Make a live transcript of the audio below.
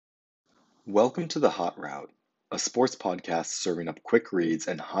Welcome to The Hot Route, a sports podcast serving up quick reads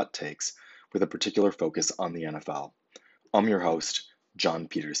and hot takes with a particular focus on the NFL. I'm your host, John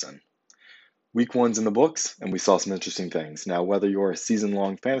Peterson. Week one's in the books, and we saw some interesting things. Now, whether you're a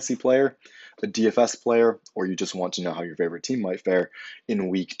season-long fantasy player, a DFS player, or you just want to know how your favorite team might fare in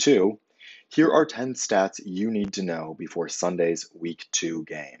week two, here are 10 stats you need to know before Sunday's week two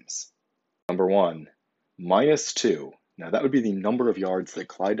games. Number one, -2. Now, that would be the number of yards that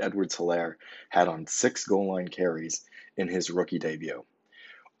Clyde Edwards-Helaire had on 6 goal line carries in his rookie debut.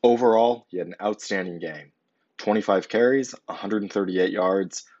 Overall, he had an outstanding game. 25 carries, 138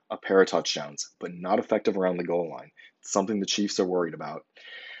 yards, a pair of touchdowns, but not effective around the goal line. It's something the Chiefs are worried about.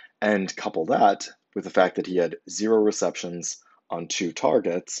 And couple that with the fact that he had 0 receptions on 2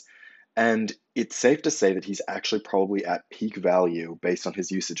 targets, and it's safe to say that he's actually probably at peak value based on his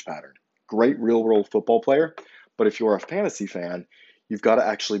usage pattern. Great real-world football player, but if you're a fantasy fan, you've got to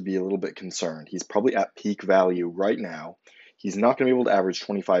actually be a little bit concerned. He's probably at peak value right now. He's not going to be able to average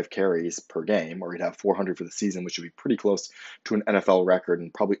 25 carries per game, or he'd have 400 for the season, which would be pretty close to an NFL record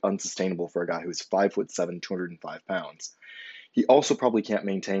and probably unsustainable for a guy who's 5'7", 205 pounds. He also probably can't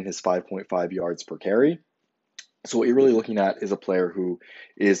maintain his 5.5 yards per carry. So what you're really looking at is a player who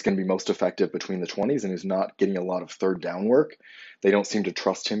is going to be most effective between the 20s and is not getting a lot of third down work. They don't seem to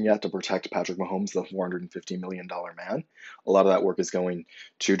trust him yet to protect Patrick Mahomes, the $450 million man. A lot of that work is going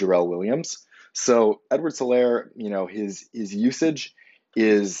to Darrell Williams. So Edwards-Helaire, his usage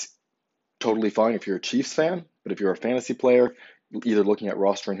is totally fine if you're a Chiefs fan, but if you're a fantasy player, either looking at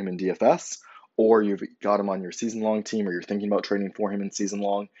rostering him in DFS or you've got him on your season-long team or you're thinking about trading for him in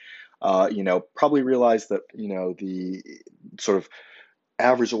season-long, probably realize that, the sort of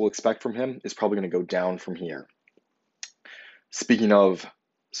average we'll expect from him is probably going to go down from here. Speaking of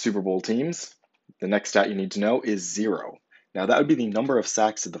Super Bowl teams, the next stat you need to know is 0. Now, that would be the number of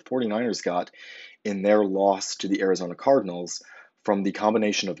sacks that the 49ers got in their loss to the Arizona Cardinals from the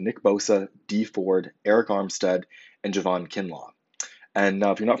combination of Nick Bosa, Dee Ford, Eric Armstead, and Javon Kinlaw. And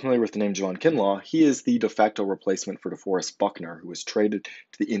if you're not familiar with the name Javon Kinlaw, he is the de facto replacement for DeForest Buckner, who was traded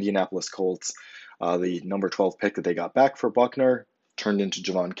to the Indianapolis Colts. The number 12 pick that they got back for Buckner turned into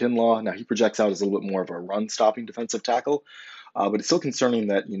Javon Kinlaw. Now, he projects out as a little bit more of a run-stopping defensive tackle, but it's still concerning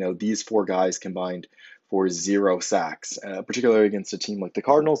that, these 4 guys combined for 0 sacks, particularly against a team like the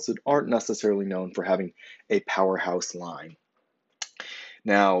Cardinals that aren't necessarily known for having a powerhouse line.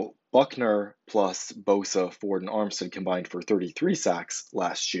 Now, Buckner plus Bosa, Ford, and Armstead combined for 33 sacks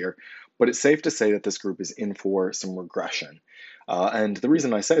last year, but it's safe to say that this group is in for some regression. And the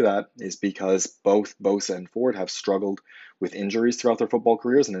reason I say that is because both Bosa and Ford have struggled with injuries throughout their football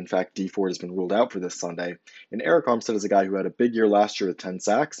careers, and in fact, Dee Ford has been ruled out for this Sunday. And Eric Armstead is a guy who had a big year last year with 10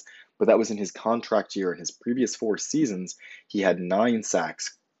 sacks, but that was in his contract year. In his previous 4 seasons, he had 9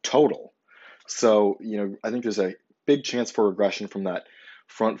 sacks total. So, I think there's a big chance for regression from that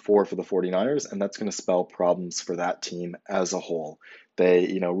front 4 for the 49ers, and that's going to spell problems for that team as a whole.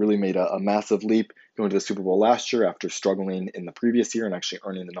 They, really made a massive leap going to the Super Bowl last year after struggling in the previous year and actually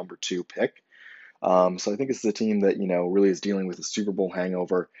earning the number 2 pick. So I think this is a team that, really is dealing with a Super Bowl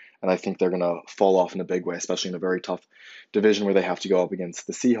hangover, and I think they're going to fall off in a big way, especially in a very tough division where they have to go up against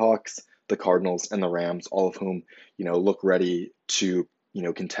the Seahawks, the Cardinals, and the Rams, all of whom, look ready to,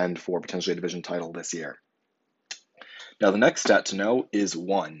 contend for potentially a division title this year. Now, the next stat to know is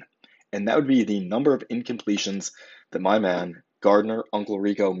 1, and that would be the number of incompletions that my man, Gardner Uncle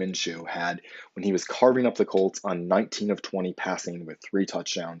Rico Minshew, had when he was carving up the Colts on 19 of 20 passing with 3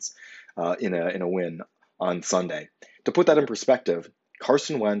 touchdowns in a win on Sunday. To put that in perspective,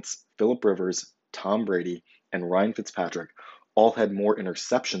 Carson Wentz, Phillip Rivers, Tom Brady, and Ryan Fitzpatrick all had more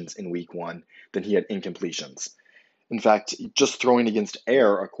interceptions in week 1 than he had incompletions. In fact, just throwing against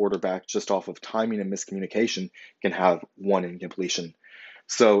air, a quarterback just off of timing and miscommunication can have 1 incompletion.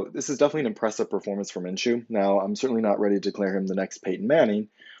 So this is definitely an impressive performance for Minshew. Now, I'm certainly not ready to declare him the next Peyton Manning,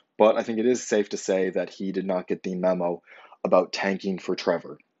 but I think it is safe to say that he did not get the memo about tanking for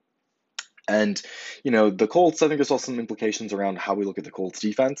Trevor. And, the Colts, I think there's also some implications around how we look at the Colts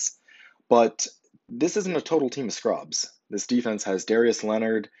defense, but this isn't a total team of scrubs. This defense has Darius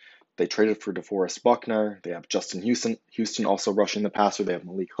Leonard. They traded for DeForest Buckner. They have Justin Houston also rushing the passer. They have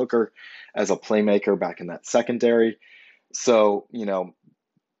Malik Hooker as a playmaker back in that secondary. So,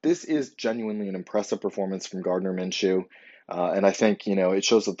 this is genuinely an impressive performance from Gardner Minshew. And I think, it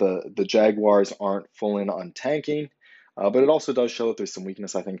shows that the Jaguars aren't full in on tanking. But it also does show that there's some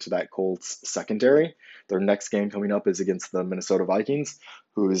weakness, I think, to that Colts secondary. Their next game coming up is against the Minnesota Vikings,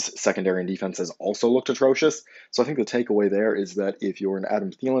 whose secondary and defense has also looked atrocious. So I think the takeaway there is that if you're an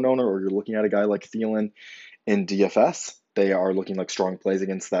Adam Thielen owner or you're looking at a guy like Thielen in DFS, they are looking like strong plays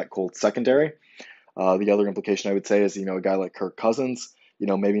against that Colts secondary. The other implication I would say is, a guy like Kirk Cousins,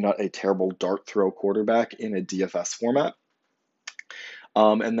 maybe not a terrible dart throw quarterback in a DFS format.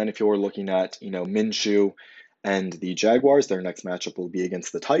 And then if you're looking at, Minshew and the Jaguars, their next matchup will be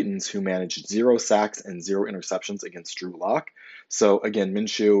against the Titans, who managed 0 sacks and 0 interceptions against Drew Lock. So again,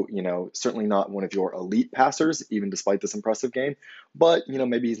 Minshew, certainly not one of your elite passers, even despite this impressive game. But,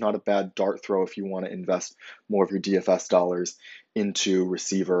 maybe he's not a bad dart throw if you want to invest more of your DFS dollars into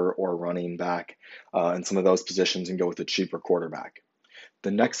receiver or running back and some of those positions and go with a cheaper quarterback.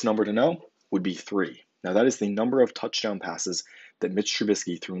 The next number to know would be 3. Now, that is the number of touchdown passes that Mitch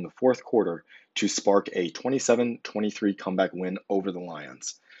Trubisky threw in the fourth quarter to spark a 27-23 comeback win over the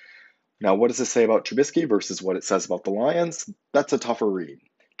Lions. Now, what does this say about Trubisky versus what it says about the Lions? That's a tougher read.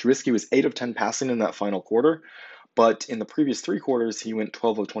 Trubisky was 8 of 10 passing in that final quarter, but in the previous 3 quarters, he went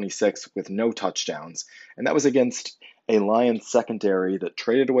 12 of 26 with no touchdowns, and that was against a Lions secondary that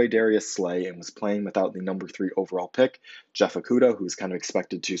traded away Darius Slay and was playing without the number 3 overall pick, Jeff Okudah, who's kind of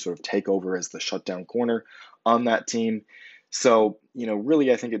expected to sort of take over as the shutdown corner on that team. So,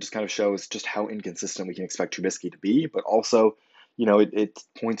 really, I think it just kind of shows just how inconsistent we can expect Trubisky to be, but also, it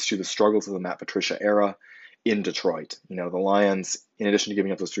points to the struggles of the Matt Patricia era in Detroit. The Lions, in addition to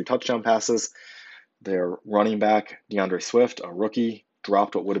giving up those 3 touchdown passes, their running back, DeAndre Swift, a rookie,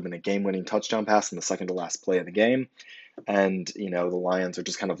 dropped what would have been a game-winning touchdown pass in the second to last play of the game. And, the Lions are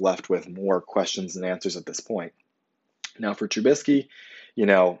just kind of left with more questions than answers at this point. Now, for Trubisky,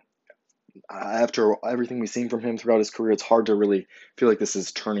 after everything we've seen from him throughout his career, it's hard to really feel like this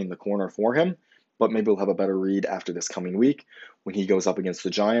is turning the corner for him. But maybe we'll have a better read after this coming week when he goes up against the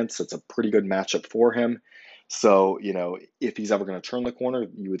Giants. It's a pretty good matchup for him. So, if he's ever going to turn the corner,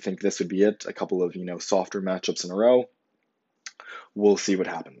 you would think this would be it. A couple of, softer matchups in a row. We'll see what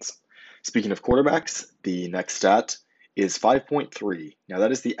happens. Speaking of quarterbacks, the next stat is 5.3. Now,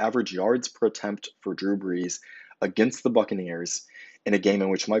 that is the average yards per attempt for Drew Brees against the Buccaneers in a game in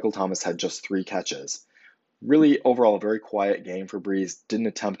which Michael Thomas had just 3 catches. Really, overall, a very quiet game for Brees. Didn't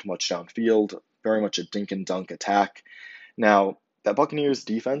attempt much downfield, very much a dink and dunk attack. Now, that Buccaneers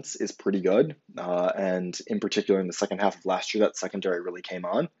defense is pretty good, and in particular in the second half of last year, that secondary really came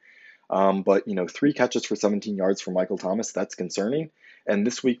on. But 3 catches for 17 yards for Michael Thomas, that's concerning. And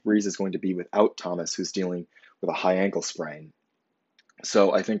this week, Brees is going to be without Thomas, who's dealing with a high ankle sprain.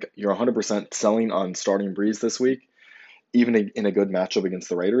 So I think you're 100% selling on starting Brees this week. Even in a good matchup against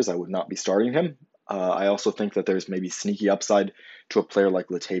the Raiders, I would not be starting him. I also think that there's maybe sneaky upside to a player like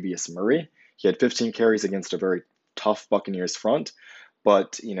Latavius Murray. He had 15 carries against a very tough Buccaneers front,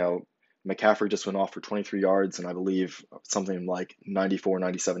 but, McCaffrey just went off for 23 yards and I believe something like 94,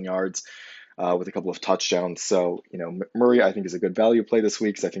 97 yards with a couple of touchdowns. So, Murray, I think, is a good value play this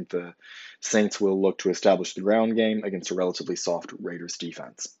week because I think the Saints will look to establish the ground game against a relatively soft Raiders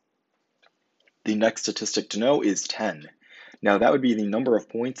defense. The next statistic to know is 10. Now, that would be the number of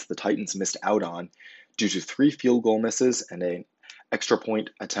points the Titans missed out on due to 3 field goal misses and an extra point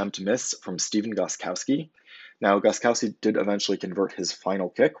attempt miss from Stephen Gostkowski. Now, Gostkowski did eventually convert his final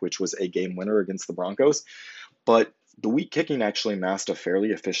kick, which was a game winner against the Broncos, but the weak kicking actually masked a fairly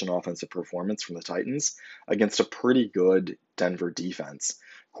efficient offensive performance from the Titans against a pretty good Denver defense.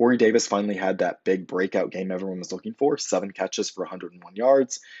 Corey Davis finally had that big breakout game everyone was looking for, 7 catches for 101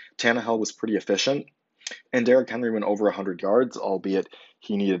 yards. Tannehill was pretty efficient. And Derrick Henry went over 100 yards, albeit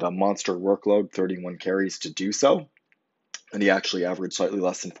he needed a monster workload, 31 carries to do so. And he actually averaged slightly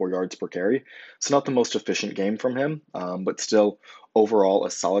less than 4 yards per carry. So not the most efficient game from him, but still overall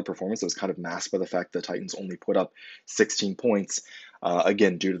a solid performance. It was kind of masked by the fact the Titans only put up 16 points,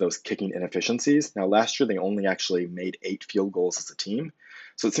 again, due to those kicking inefficiencies. Now, last year they only actually made 8 field goals as a team.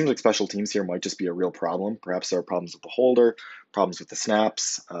 So it seems like special teams here might just be a real problem. Perhaps there are problems with the holder, problems with the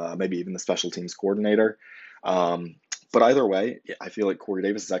snaps, maybe even the special teams coordinator. But either way, I feel like Corey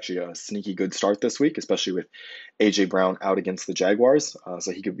Davis is actually a sneaky good start this week, especially with A.J. Brown out against the Jaguars.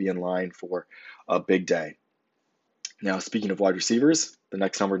 So he could be in line for a big day. Now, speaking of wide receivers, the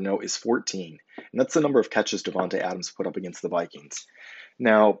next number to note is 14. And that's the number of catches Davante Adams put up against the Vikings.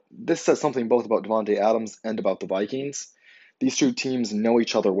 Now, this says something both about Davante Adams and about the Vikings. These 2 teams know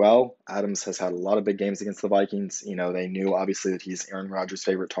each other well. Adams has had a lot of big games against the Vikings. They knew, obviously, that he's Aaron Rodgers'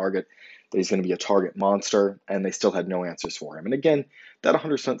 favorite target, that he's going to be a target monster, and they still had no answers for him. And again, that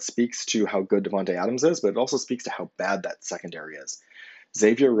 100% speaks to how good Davante Adams is, but it also speaks to how bad that secondary is.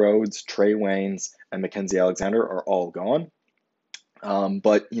 Xavier Rhodes, Trey Waynes, and Mackenzie Alexander are all gone.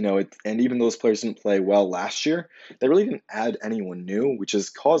 But, and even those players didn't play well last year, they really didn't add anyone new, which is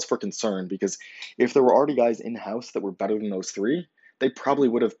cause for concern because if there were already guys in-house that were better than those 3, they probably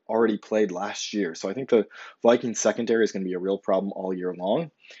would have already played last year. So I think the Vikings secondary is going to be a real problem all year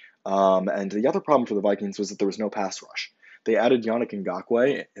long. And the other problem for the Vikings was that there was no pass rush. They added Yannick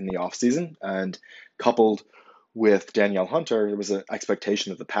Ngakoue in the offseason, and coupled with Danielle Hunter, there was an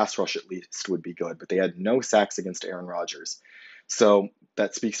expectation that the pass rush at least would be good, but they had no sacks against Aaron Rodgers. So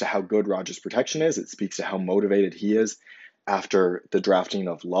that speaks to how good Rodgers' protection is. It speaks to how motivated he is after the drafting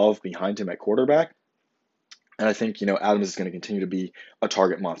of Love behind him at quarterback. And I think, Adams is going to continue to be a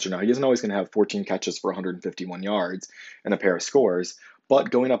target monster. Now, he isn't always going to have 14 catches for 151 yards and a pair of scores,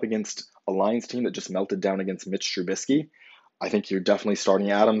 but going up against a Lions team that just melted down against Mitch Trubisky, I think you're definitely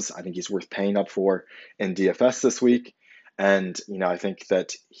starting Adams. I think he's worth paying up for in DFS this week. And, I think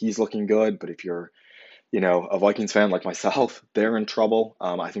that he's looking good, but if you're, a Vikings fan like myself, they're in trouble.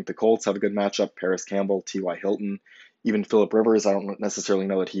 I think the Colts have a good matchup. Paris Campbell, T.Y. Hilton, even Phillip Rivers. I don't necessarily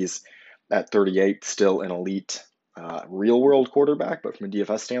know that he's at 38 still an elite real world quarterback, but from a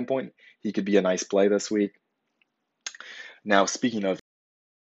DFS standpoint, he could be a nice play this week. Now,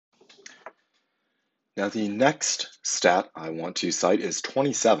 the next stat I want to cite is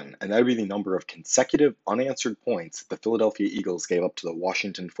 27, and that would be the number of consecutive unanswered points the Philadelphia Eagles gave up to the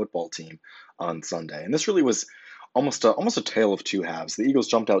Washington football team on Sunday. And this really was almost a tale of two halves. The Eagles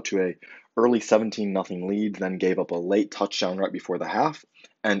jumped out to a early 17-0 lead, then gave up a late touchdown right before the half,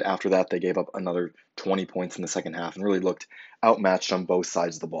 and after that they gave up another 20 points in the second half and really looked outmatched on both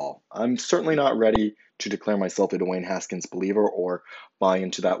sides of the ball. I'm certainly not ready to declare myself a Dwayne Haskins believer or buy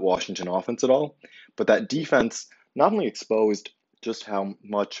into that Washington offense at all, but that defense not only exposed just how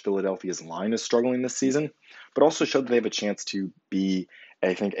much Philadelphia's line is struggling this season, but also showed that they have a chance to be,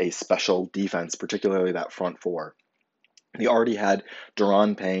 I think, a special defense, particularly that front four. They already had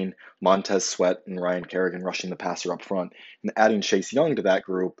Daron Payne, Montez Sweat, and Ryan Kerrigan rushing the passer up front, and adding Chase Young to that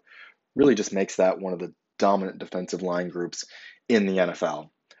group really just makes that one of the dominant defensive line groups in the NFL.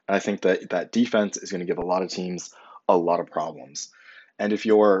 And I think that defense is going to give a lot of teams a lot of problems. And if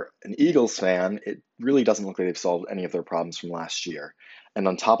you're an Eagles fan, it really doesn't look like they've solved any of their problems from last year. And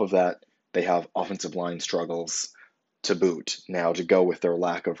on top of that, they have offensive line struggles to boot now to go with their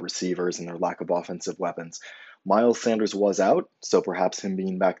lack of receivers and their lack of offensive weapons. Miles Sanders was out, so perhaps him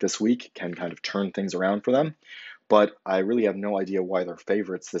being back this week can kind of turn things around for them. But I really have no idea why they're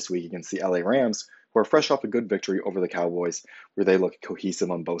favorites this week against the LA Rams, who are fresh off a good victory over the Cowboys, where they look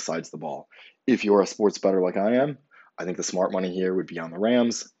cohesive on both sides of the ball. If you're a sports bettor like I am, I think the smart money here would be on the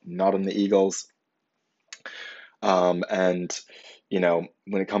Rams, not on the Eagles. And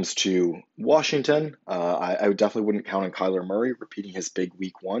when it comes to Washington, I definitely wouldn't count on Kyler Murray repeating his big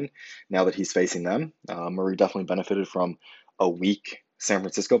week one now that he's facing them. Murray definitely benefited from a weak San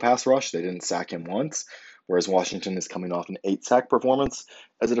Francisco pass rush. They didn't sack him once, whereas Washington is coming off an 8-sack performance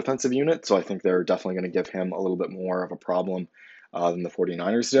as a defensive unit. So I think they're definitely going to give him a little bit more of a problem than the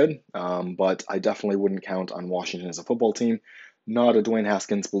 49ers did. But I definitely wouldn't count on Washington as a football team. Not a Dwayne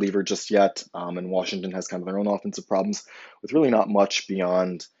Haskins believer just yet, and Washington has kind of their own offensive problems with really not much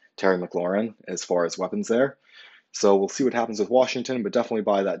beyond Terry McLaurin as far as weapons there. So we'll see what happens with Washington, but definitely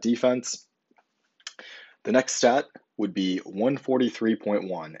buy that defense. The next stat would be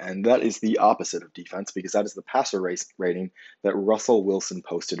 143.1, and that is the opposite of defense because that is the passer rating that Russell Wilson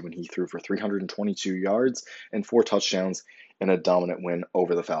posted when he threw for 322 yards and 4 touchdowns in a dominant win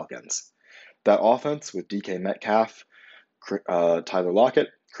over the Falcons. That offense with DK Metcalf, Tyler Lockett,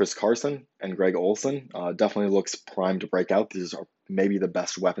 Chris Carson, and Greg Olsen definitely looks primed to break out. These are maybe the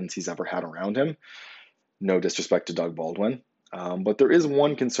best weapons he's ever had around him. No disrespect to Doug Baldwin. But there is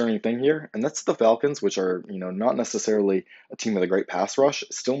one concerning thing here, and that's the Falcons, which are not necessarily a team with a great pass rush,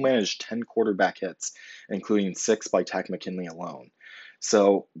 still managed 10 quarterback hits, including 6 by Takk McKinley alone.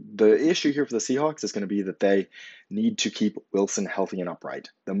 So the issue here for the Seahawks is going to be that they need to keep Wilson healthy and upright.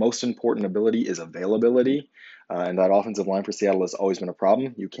 The most important ability is availability, and that offensive line for Seattle has always been a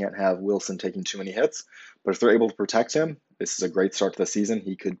problem. You can't have Wilson taking too many hits, but if they're able to protect him, this is a great start to the season.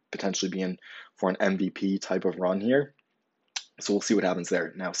 He could potentially be in for an MVP type of run here. So we'll see what happens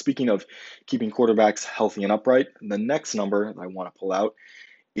there. Now, speaking of keeping quarterbacks healthy and upright, the next number I want to pull out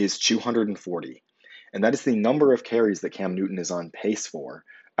is 240. And that is the number of carries that Cam Newton is on pace for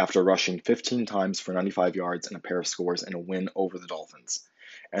after rushing 15 times for 95 yards and a pair of scores in a win over the Dolphins.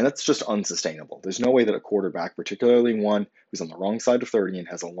 And that's just unsustainable. There's no way that a quarterback, particularly one who's on the wrong side of 30 and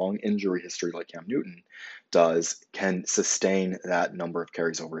has a long injury history like Cam Newton does, can sustain that number of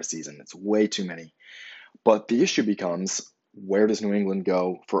carries over a season. It's way too many. But the issue becomes, where does New England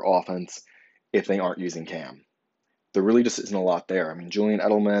go for offense if they aren't using Cam? There really just isn't a lot there. I mean, Julian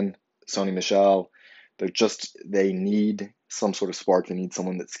Edelman, Sony Michel, they need some sort of spark. They need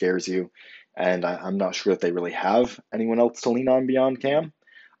someone that scares you. and I'm not sure that they really have anyone else to lean on beyond Cam.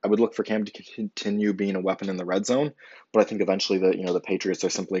 I would look for Cam to continue being a weapon in the red zone, but I think eventually the Patriots are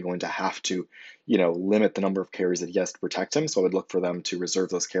simply going to have to limit the number of carries that he has to protect him. So I would look for them to reserve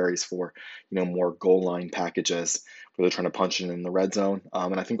those carries for more goal line packages where they're trying to punch in the red zone.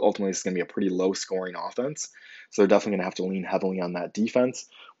 And I think ultimately it's going to be a pretty low scoring offense. So they're definitely going to have to lean heavily on that defense,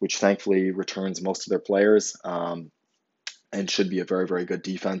 which thankfully returns most of their players. And should be a very, very good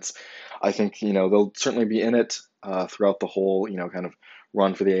defense. I think, they'll certainly be in it throughout the whole, kind of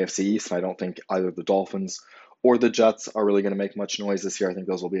run for the AFC East. And I don't think either the Dolphins or the Jets are really going to make much noise this year. I think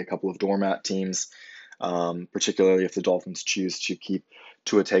those will be a couple of doormat teams, particularly if the Dolphins choose to keep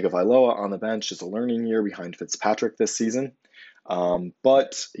Tua Tagovailoa on the bench as a learning year behind Fitzpatrick this season.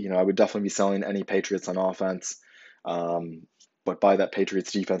 But I would definitely be selling any Patriots on offense. But buy that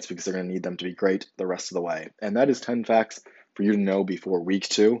Patriots defense because they're going to need them to be great the rest of the way. And that is 10 facts for you to know before week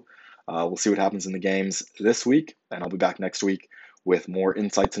 2. We'll see what happens in the games this week, and I'll be back next week with more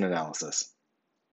insights and analysis.